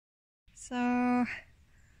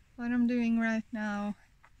what I'm doing right now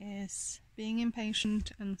is being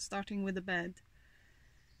impatient and starting with the bed.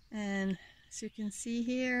 And as you can see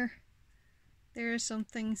here, there are some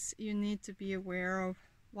things you need to be aware of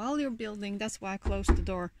while you're building. That's why I closed the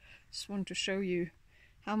door. Just want to show you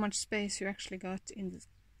how much space you actually got in the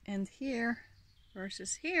end here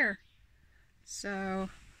versus here. So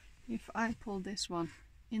if I pull this one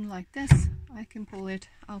in like this, I can pull it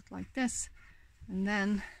out like this, and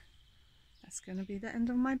then that's going to be the end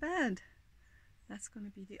of my bed. That's going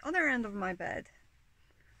to be the other end of my bed,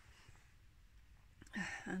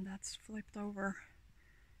 and that's flipped over.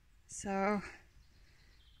 So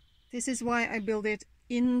this is why I build it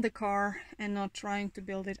in the car and not trying to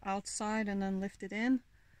build it outside and then lift it in,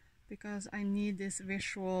 because I need this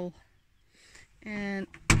visual. And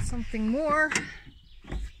something more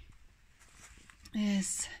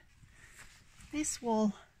is this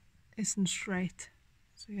wall isn't straight,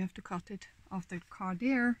 so you have to cut it off the car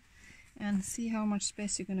there. And see how much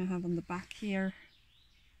space you're gonna have on the back here.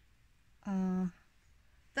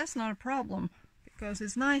 That's not a problem, because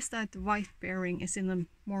it's nice that the white bearing is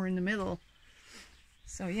more in the middle.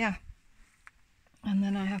 So yeah, and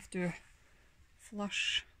then I have to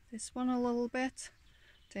flush this one a little bit,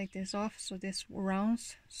 take this off so this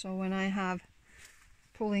rounds, so when I have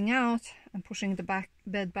pulling out and pushing the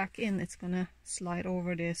bed back in, it's gonna slide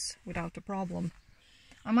over this without a problem.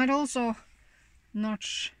 I might also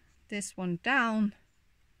notch this one down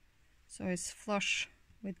so it's flush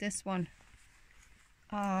with this one.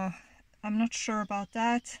 I'm not sure about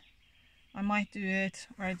that. I might do it,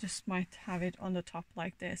 or I just might have it on the top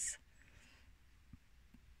like this.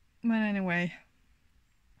 But anyway,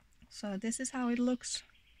 so this is how it looks.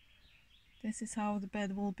 This is how the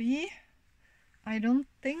bed will be. I don't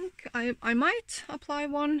think I might apply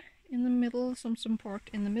one in the middle, some support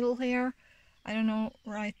in the middle here. I don't know,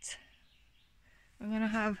 right? I'm gonna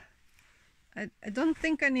have, I don't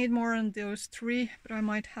think I need more than those three, but I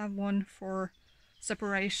might have one for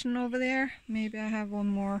separation over there. Maybe I have one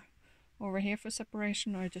more over here for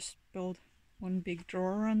separation, or just build one big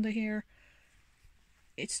drawer under here.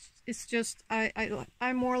 It's just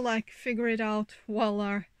I more like figure it out while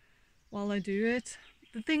I do it.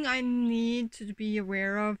 The thing I need to be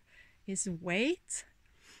aware of is weight,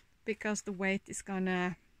 because the weight is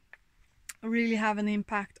gonna really have an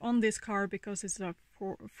impact on this car, because it's a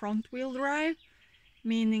front wheel drive,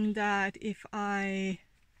 meaning that if I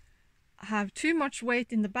have too much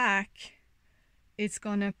weight in the back, it's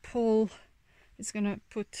gonna put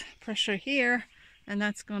pressure here, and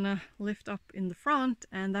that's gonna lift up in the front,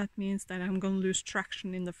 and that means that I'm gonna lose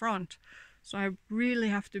traction in the front. So I really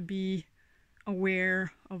have to be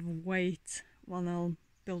aware of weight while I'm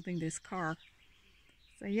building this car.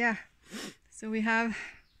 So yeah, so we have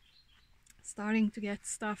starting to get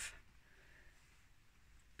stuff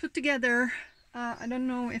put together. I don't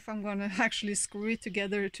know if I'm gonna actually screw it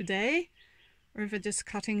together today, or if I'm just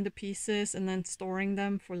cutting the pieces and then storing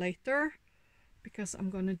them for later, because I'm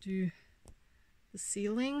gonna do the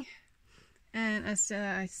ceiling. And as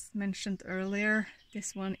I mentioned earlier,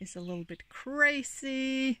 this one is a little bit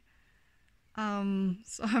crazy,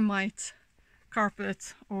 so I might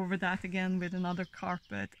carpet over that again with another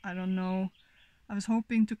carpet. I don't know. I was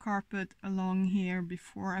hoping to carpet along here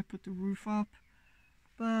before I put the roof up,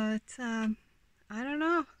 but I don't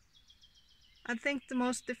know. I think the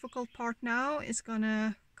most difficult part now is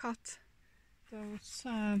gonna cut those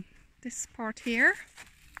this part here.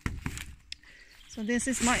 So this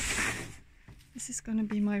is gonna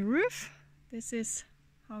be my roof. This is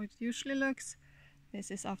how it usually looks.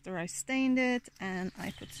 This is after I stained it and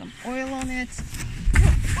I put some oil on it.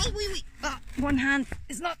 Oh, wait. One hand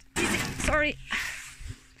is not easy, sorry.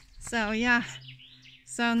 So yeah,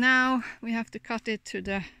 so now we have to cut it to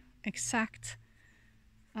the exact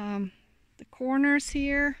the corners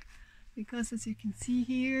here, because as you can see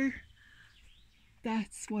here,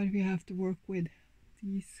 that's what we have to work with,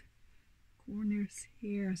 these corners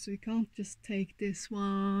here. So you can't just take this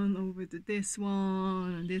one over to this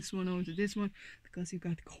one and this one over to this one, because you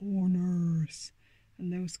got corners,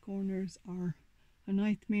 and those corners are a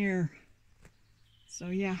nightmare. So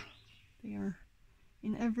yeah, they are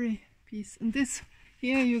in every piece. And this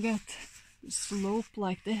here, you got slope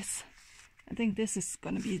like this. I think this is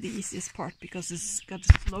gonna be the easiest part, because it's got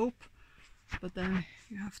a slope, but then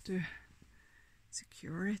you have to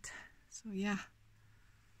secure it. So yeah,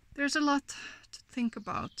 there's a lot to think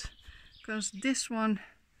about, because this one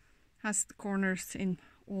has the corners in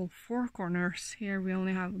all four corners. Here we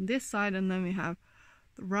only have on this side, and then we have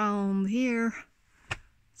the round here.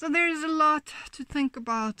 So there's a lot to think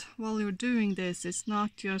about while you're doing this. It's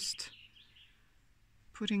not just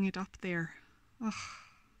putting it up there. Ugh.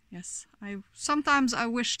 Yes, sometimes I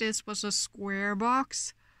wish this was a square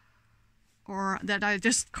box, or that I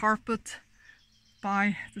just carpet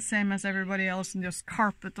by the same as everybody else and just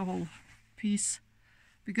carpet the whole piece.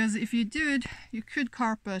 Because if you do it, you could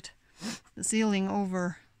carpet the ceiling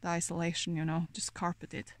over the isolation, you know, just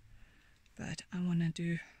carpet it. But I want to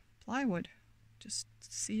do plywood, just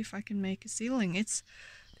see if I can make a ceiling. This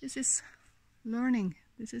is learning.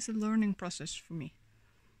 This is a learning process for me.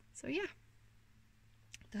 So yeah,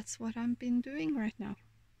 that's what I've been doing right now.